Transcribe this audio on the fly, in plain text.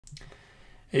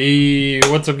Hey,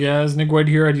 what's up guys? Nick White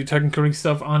here. I do tech and coding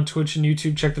stuff on Twitch and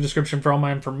YouTube. Check the description for all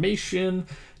my information.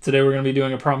 Today we're going to be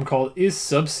doing a problem called Is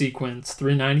Subsequence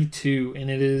 392, and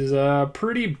it is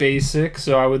pretty basic.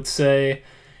 So I would say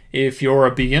if you're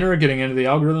a beginner getting into the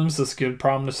algorithms, this is a good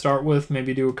problem to start with.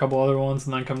 Maybe do a couple other ones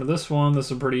and then come to this one. This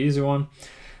is a pretty easy one.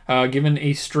 Given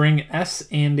a string S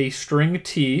and a string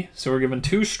T, so we're given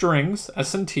two strings,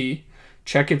 S and T.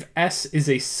 Check if S is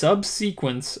a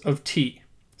subsequence of T.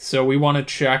 So we want to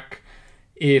check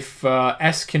if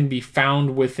S can be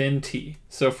found within T.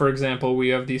 So for example, we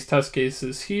have these test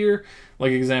cases here,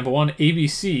 like example 1,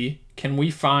 ABC. Can we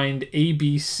find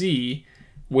ABC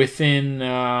within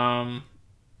A,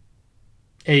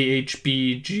 H,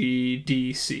 B, G,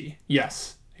 D, C?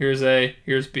 Yes. Here's A,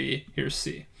 here's B, here's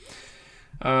C.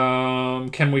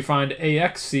 Can we find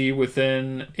AXC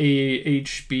within A,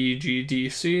 H, B, G, D,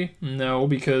 C? No,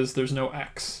 because there's no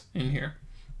X in here.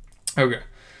 Okay.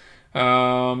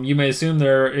 You may assume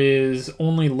there is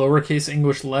only lowercase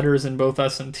English letters in both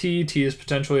S and T. T is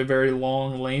potentially a very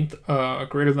long length,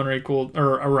 greater than or equal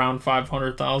or around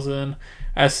 500,000.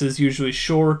 S is usually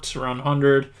short, around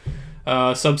 100.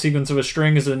 Subsequence of a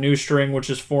string is a new string which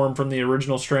is formed from the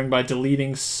original string by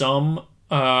deleting some,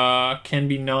 can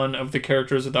be none of the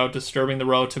characters without disturbing the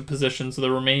relative positions of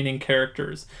the remaining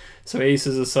characters. So ACE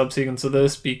is a subsequence of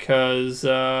this because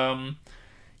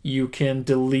you can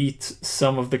delete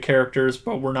some of the characters,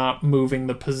 but we're not moving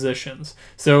the positions.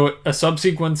 So a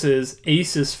subsequence is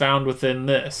ACE is found within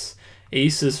this.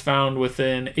 ACE is found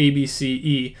within A, B, C,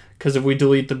 E, because if we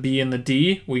delete the B and the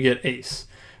D, we get ACE.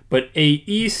 But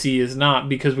AEC is not,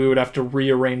 because we would have to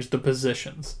rearrange the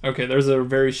positions. Okay, there's a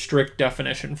very strict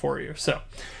definition for you. So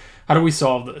how do we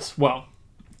solve this? Well,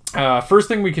 first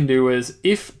thing we can do is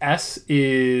if S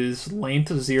is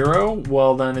length 0,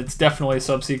 well then it's definitely a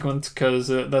subsequence because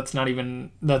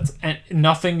nothing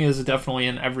is definitely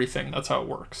in everything. That's how it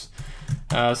works.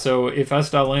 So if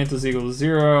s.length is equal to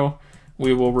 0,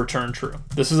 we will return true.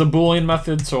 This is a Boolean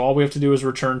method, so all we have to do is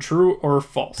return true or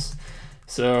false.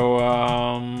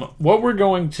 So what we're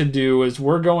going to do is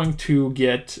we're going to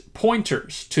get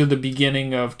pointers to the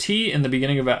beginning of T and the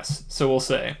beginning of S. So we'll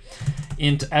say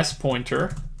int S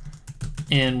pointer,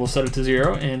 and we'll set it to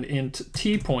 0, and int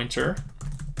T pointer,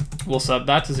 we'll set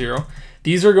that to 0.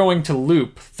 These are going to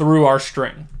loop through our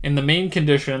string. In the main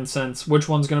condition, since which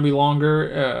one's going to be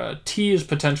longer, T is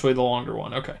potentially the longer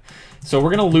one. Okay, so we're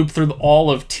going to loop through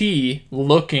all of T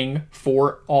looking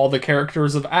for all the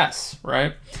characters of S,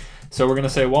 right? So we're going to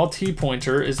say, while T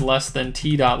pointer is less than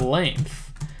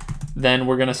T.length, then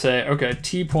we're going to say, okay,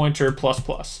 T pointer plus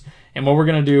plus. And what we're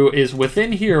going to do is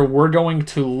within here, we're going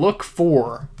to look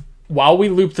for, while we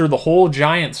loop through the whole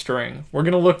giant string, we're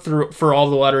going to look through for all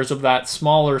the letters of that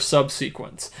smaller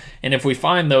subsequence. And if we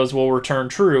find those, we'll return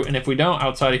true. And if we don't,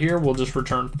 outside of here, we'll just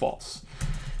return false.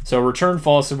 So return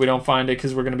false if we don't find it,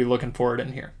 because we're going to be looking for it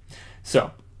in here.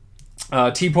 So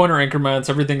T pointer increments,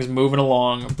 everything's moving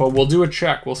along, but we'll do a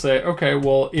check. We'll say, okay,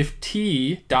 well, if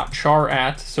T.char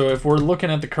at, so if we're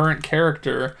looking at the current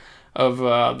character of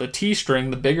the T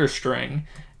string, the bigger string,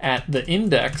 at the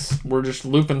index, we're just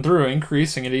looping through,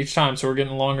 increasing it each time, so we're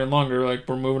getting longer and longer, like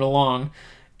we're moving along,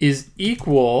 is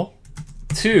equal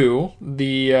to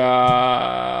the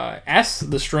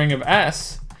the string of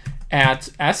S at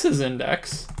S's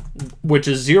index, which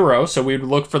is 0, so we would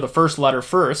look for the first letter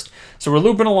first. So we're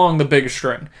looping along the big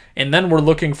string, and then we're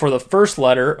looking for the first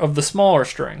letter of the smaller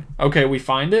string. Okay, we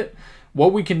find it.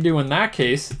 What we can do in that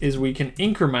case is we can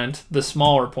increment the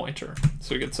smaller pointer.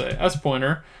 So we could say S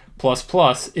pointer plus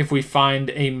plus if we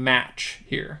find a match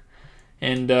here.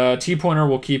 And T pointer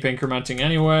will keep incrementing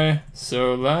anyway.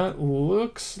 So that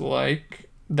looks like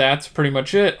that's pretty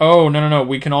much it. Oh, no.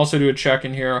 We can also do a check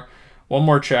in here. One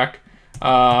more check.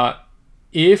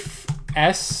 If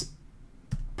S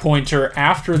pointer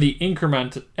after we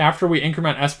increment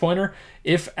S pointer,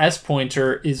 if S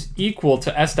pointer is equal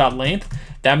to S.length,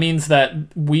 that means that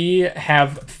we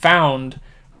have found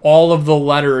all of the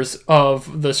letters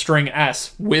of the string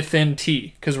S within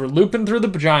T, because we're looping through the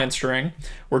giant string,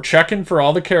 we're checking for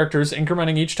all the characters,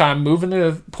 incrementing each time, moving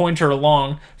the pointer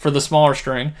along for the smaller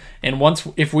string, and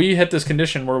if we hit this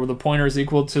condition where the pointer is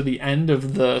equal to the end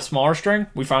of the smaller string,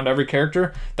 we found every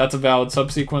character, that's a valid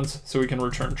subsequence, so we can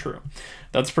return true.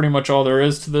 That's pretty much all there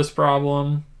is to this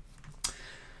problem.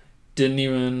 Didn't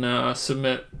even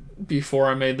submit before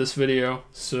I made this video,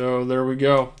 so there we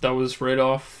go. That was right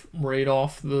off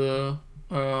the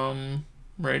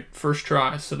first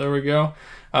try. So there we go.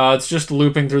 It's just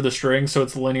looping through the string, so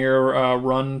it's linear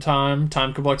run time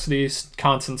complexity,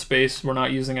 constant space. We're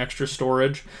not using extra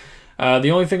storage. The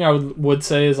only thing I would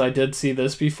say is I did see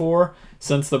this before.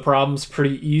 since the problem's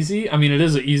pretty easy. I mean, it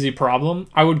is an easy problem.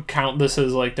 I would count this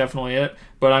as like definitely it.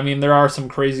 But I mean, there are some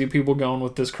crazy people going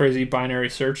with this crazy binary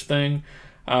search thing.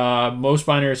 Most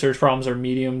binary search problems are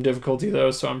medium difficulty though,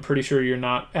 so I'm pretty sure you're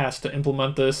not asked to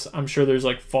implement this. I'm sure there's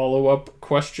like follow-up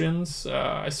questions.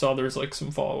 I saw there's like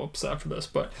some follow-ups after this,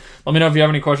 but let me know if you have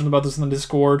any questions about this in the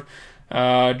Discord.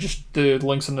 Just the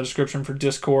links in the description for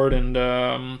Discord and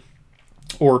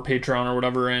or Patreon or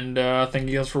whatever. And thank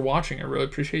you guys for watching. I really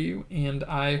appreciate you, and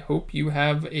I hope you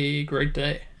have a great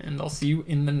day, and I'll see you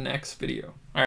in the next video.